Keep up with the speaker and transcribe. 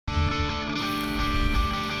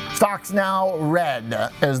Stocks now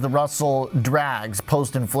red as the Russell drags.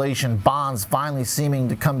 Post-inflation bonds finally seeming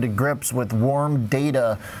to come to grips with warm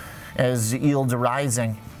data as yields are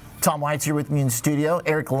rising. Tom White's here with me in studio.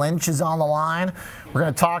 Eric Lynch is on the line. We're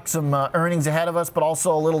going to talk some earnings ahead of us, but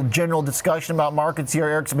also a little general discussion about markets here.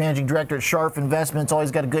 Eric's managing director at Scharf Investments.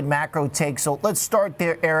 Always got a good macro take. So let's start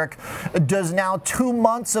there, Eric. Does now 2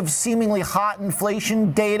 months of seemingly hot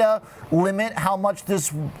inflation data limit how much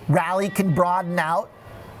this rally can broaden out?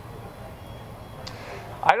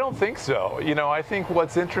 I don't think so. You know, I think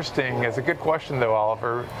what's interesting is a good question, though,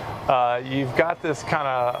 Oliver. You've got this kind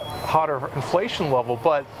of hotter inflation level,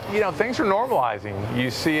 but, you know, things are normalizing.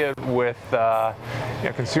 You see it with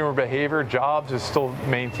consumer behavior. Jobs is still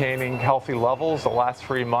maintaining healthy levels. The last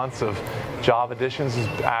 3 months of job additions has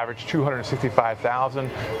averaged 265,000.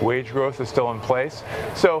 Wage growth is still in place.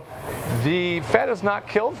 So the Fed has not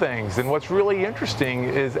killed things. And what's really interesting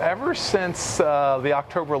is ever since the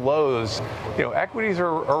October lows, you know, equities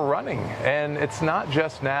are running, and it's not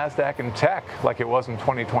just NASDAQ and tech like it was in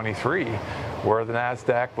 2023, where the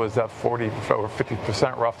NASDAQ was up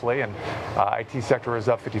 50% roughly, and IT sector was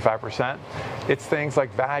up 55%. It's things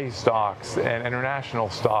like value stocks and international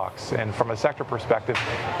stocks, and from a sector perspective,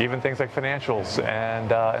 even things like financials and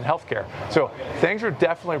healthcare. So things are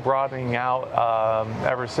definitely broadening out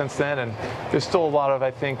ever since then, and there's still a lot of,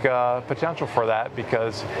 I think, potential for that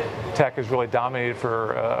because tech has really dominated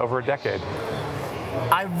for over a decade.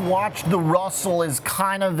 I've watched the Russell as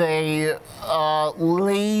kind of a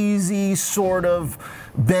lazy sort of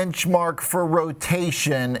benchmark for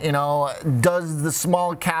rotation. You know, does the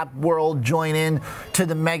small cap world join in to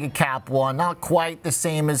the mega cap one? Not quite the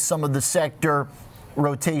same as some of the sector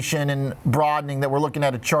rotation and broadening that we're looking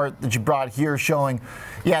at a chart that you brought here showing,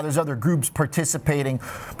 yeah, there's other groups participating.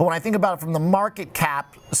 But when I think about it from the market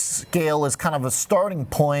cap scale as kind of a starting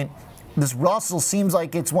point, this Russell seems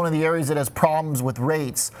like it's one of the areas that has problems with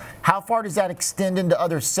rates. How far does that extend into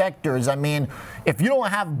other sectors? I mean, if you don't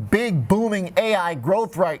have big booming AI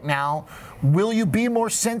growth right now, will you be more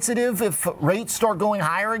sensitive if rates start going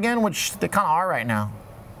higher again, which they kind of are right now?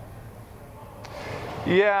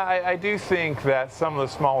 Yeah, I do think that some of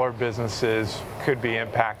the smaller businesses could be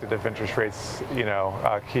impacted if interest rates, you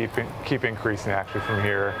know, keep increasing actually from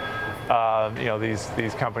here. You know,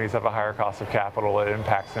 these companies have a higher cost of capital. It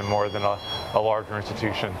impacts them more than a larger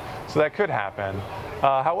institution. So that could happen.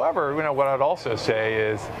 However, you know, what I'd also say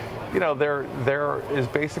is, you know, there is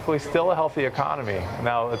basically still a healthy economy.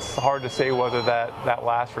 Now, it's hard to say whether that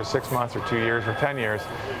lasts for 6 months or 2 years or 10 years,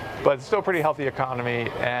 but it's still a pretty healthy economy,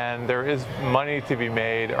 and there is money to be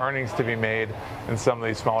made, earnings to be made in some of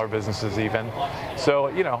these smaller businesses even. So,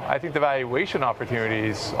 you know, I think the valuation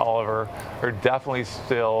opportunities, Oliver, are definitely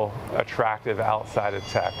still attractive outside of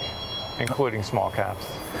tech, including small caps.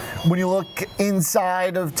 When you look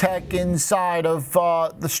inside of tech, inside of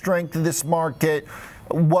the strength of this market,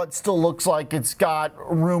 what still looks like it's got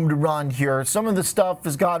room to run here? Some of the stuff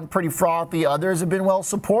has gotten pretty frothy. Others have been well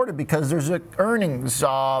supported because there's earnings,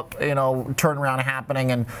 you know, turnaround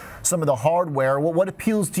happening, and some of the hardware. What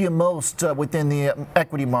appeals to you most within the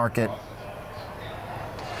equity market?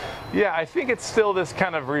 Yeah, I think it's still this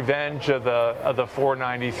kind of revenge of the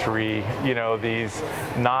 493. You know, these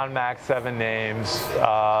non-Max 7 names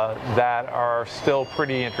that are still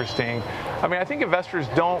pretty interesting. I mean, I think investors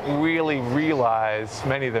don't really realize,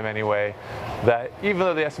 many of them anyway, that even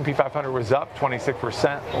though the S&P 500 was up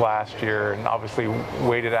 26% last year, and obviously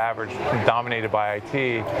weighted average dominated by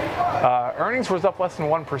IT, earnings was up less than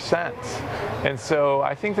 1%. And so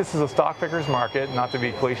I think this is a stock picker's market, not to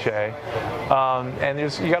be cliche. And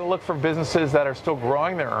you got to look for businesses that are still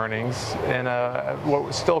growing their earnings in what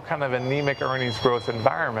was still kind of anemic earnings growth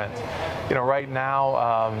environment. You know, right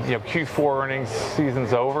now, you know, Q4 earnings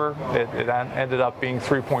season's over. It ended up being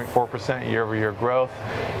 3.4% year-over-year growth.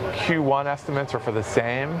 Q1 estimates are for the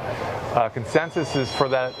same. Consensus is for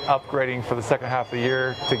that upgrading for the second half of the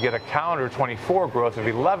year to get a calendar 24 growth of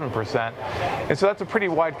 11%. And so that's a pretty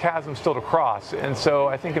wide chasm still to cross. And so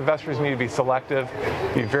I think investors need to be selective,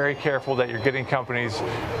 be very careful that you're getting companies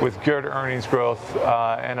with good earnings growth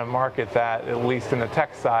in a market that, at least in the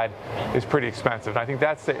tech side, is pretty expensive. And I think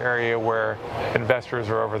that's the area where investors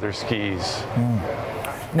are over their skis.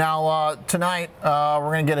 Now, tonight, we're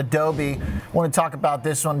going to get Adobe. I want to talk about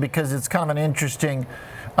this one because it's kind of an interesting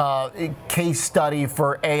case study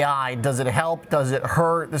for AI. Does it help? Does it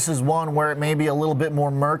hurt? This is one where it may be a little bit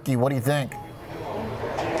more murky. What do you think?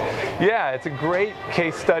 Yeah, it's a great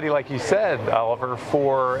case study, like you said, Oliver,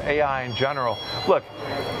 for AI in general. Look,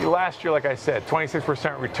 last year, like I said,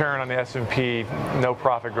 26% return on the S&P, no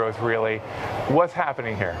profit growth really. What's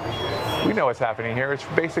happening here? we know what's happening here. It's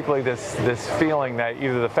basically this feeling that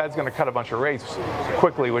either the Fed's going to cut a bunch of rates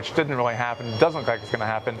quickly, which didn't really happen, doesn't look like it's going to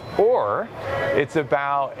happen, or it's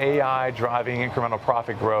about AI driving incremental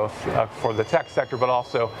profit growth for the tech sector, but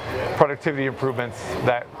also productivity improvements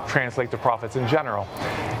that translate to profits in general.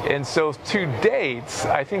 And so to date,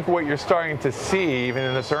 I think what you're starting to see, even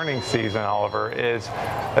in this earnings season, Oliver, is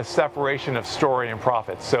a separation of story and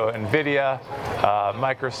profits. So NVIDIA,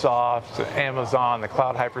 Microsoft, Amazon, the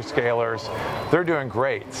cloud hyperscalers, they're doing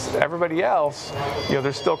great. Everybody else,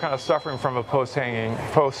 they're still kind of suffering from a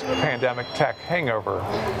post-pandemic tech hangover.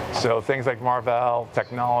 So things like Marvell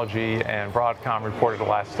Technology and Broadcom reported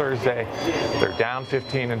last Thursday. They're down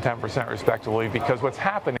 15 and 10% respectively, because what's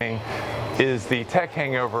happening is the tech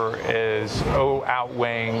hangover is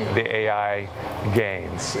outweighing the AI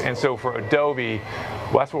gains. And so for Adobe,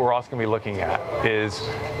 well, that's what we're also going to be looking at, is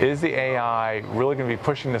the AI really going to be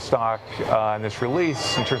pushing the stock in this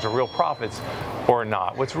release in terms of real profits or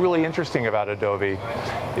not? What's really interesting about Adobe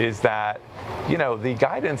is that the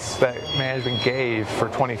guidance that management gave for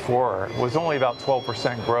 24 was only about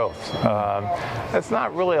 12% growth. That's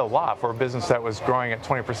not really a lot for a business that was growing at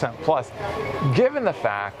 20% plus, given the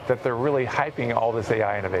fact that they're really hyping all this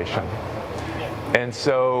AI innovation. And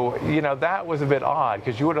so, that was a bit odd,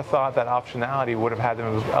 because you would have thought that optionality would have had them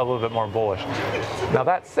a little bit more bullish. Now,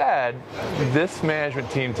 that said, this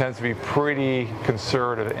management team tends to be pretty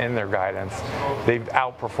conservative in their guidance. They've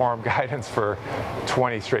outperformed guidance for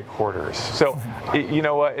 20 straight quarters. So, you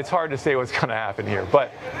know what? It's hard to say what's going to happen here.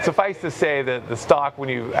 But suffice to say that the stock, when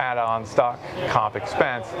you add on stock comp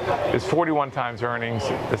expense, is 41 times earnings.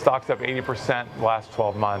 The stock's up 80% the last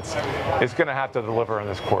 12 months. It's going to have to deliver in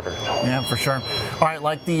this quarter. Yeah, for sure. All right,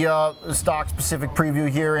 like the stock-specific preview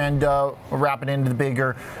here, and we're wrapping into the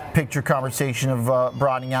bigger picture conversation of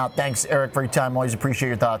broadening out. Thanks, Eric, for your time. Always appreciate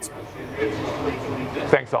your thoughts.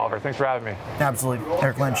 Thanks, Oliver. Thanks for having me. Absolutely.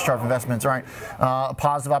 Eric Lynch, Chart Investments. All right, a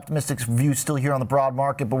positive, optimistic view still here on the broad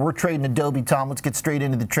market, but we're trading Adobe, Tom. Let's get straight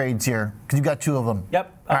into the trades here, because you've got two of them.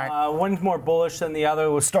 Yep. All right. One's more bullish than the other.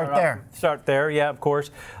 We'll start there. Start there, yeah, of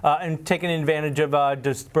course. And taking advantage of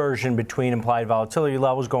dispersion between implied volatility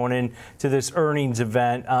levels going into this earnings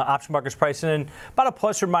event. Option market's pricing in about a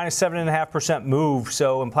plus or minus 7.5% move.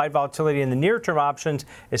 So implied volatility in the near-term options,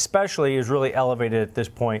 especially, is really elevated at this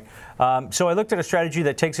point. So I looked at a strategy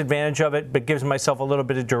that takes advantage of it, but gives myself a little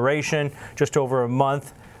bit of duration, just over a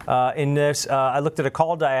month. In this, I looked at a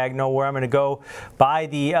call diagonal where I'm going to go buy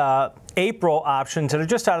the April options that are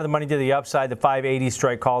just out of the money to the upside, the 580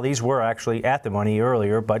 strike call. These were actually at the money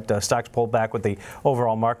earlier, but stocks pulled back with the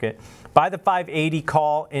overall market. Buy the 580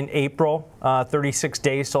 call in April, 36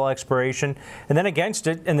 days till expiration. And then against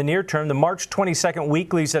it, in the near term, the March 22nd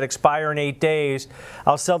weeklies that expire in 8 days,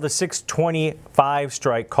 I'll sell the 625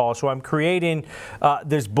 strike call. So I'm creating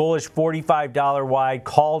this bullish $45 wide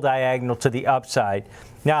call diagonal to the upside.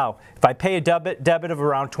 Now, if I pay a debit of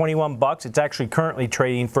around 21 bucks, it's actually currently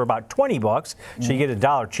trading for about 20 bucks, so you get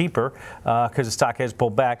 $1 cheaper because the stock has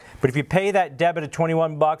pulled back. But if you pay that debit of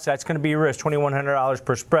 21 bucks, that's going to be your risk, $2,100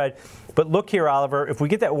 per spread. But look here, Oliver, if we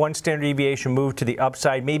get that one standard deviation move to the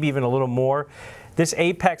upside, maybe even a little more, this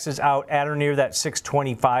apex is out at or near that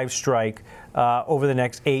 625 strike over the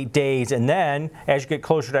next 8 days. And then, as you get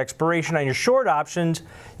closer to expiration on your short options,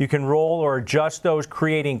 you can roll or adjust those,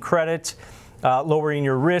 creating credits. Lowering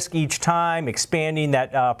your risk each time, expanding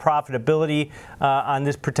that profitability on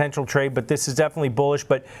this potential trade. But this is definitely bullish,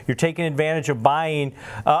 but you're taking advantage of buying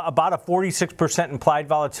about a 46% implied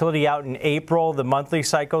volatility out in April, the monthly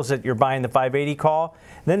cycles that you're buying the 580 call.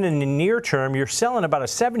 Then in the near term, you're selling about a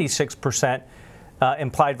 76%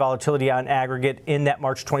 implied volatility on aggregate in that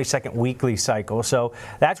March 22nd weekly cycle. So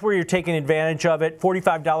that's where you're taking advantage of it.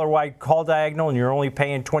 $45 wide call diagonal, and you're only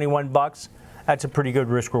paying 21 bucks. That's a pretty good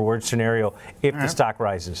risk-reward scenario if the stock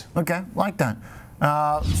rises. Okay, like that.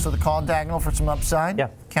 So the call diagonal for some upside. Yeah.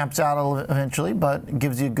 Camps out eventually, but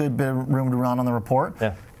gives you a good bit of room to run on the report.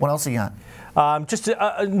 Yeah. What else you got? Just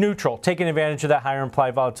a neutral, taking advantage of that higher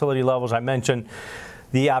implied volatility levels I mentioned.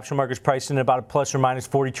 The option market's pricing at about a plus or minus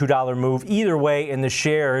 $42 move either way in the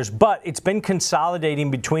shares, but it's been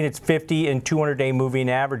consolidating between its 50 and 200-day moving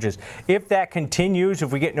averages. If that continues,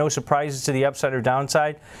 if we get no surprises to the upside or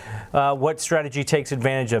downside, what strategy takes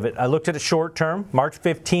advantage of it? I looked at a short term, March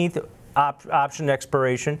 15th option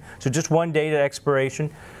expiration, so just 1 day to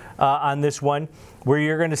expiration on this one, where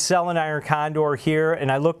you're going to sell an iron condor here,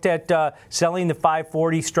 and I looked at selling the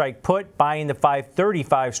 540 strike put, buying the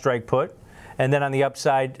 535 strike put. And then on the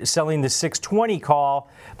upside, selling the 620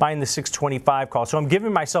 call, buying the 625 call. So I'm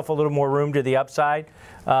giving myself a little more room to the upside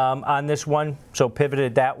on this one, so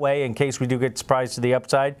pivoted that way in case we do get surprised to the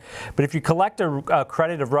upside. But if you collect a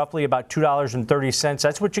credit of roughly about $2.30,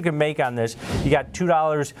 that's what you can make on this. You got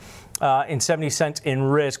 $2.70 in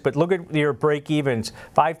risk, but look at your break evens: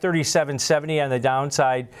 537.70 on the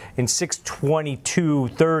downside and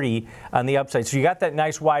 622.30 on the upside. So you got that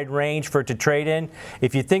nice wide range for it to trade in.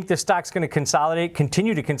 If you think the stock's going to consolidate,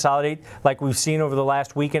 continue to consolidate like we've seen over the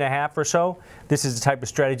last week and a half or so, this is the type of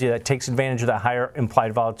strategy that takes advantage of that higher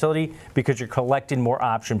implied volatility because you're collecting more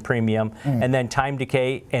option premium, and then time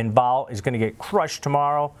decay and vol is going to get crushed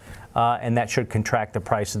tomorrow. And that should contract the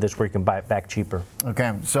price of this where you can buy it back cheaper.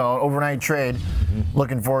 Okay, so overnight trade,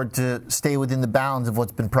 looking forward to stay within the bounds of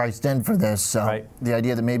what's been priced in for this. So the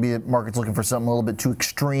idea that maybe the market's looking for something a little bit too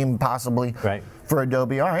extreme possibly for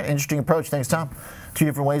Adobe. All right, interesting approach. Thanks, Tom. Two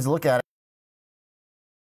different ways to look at it.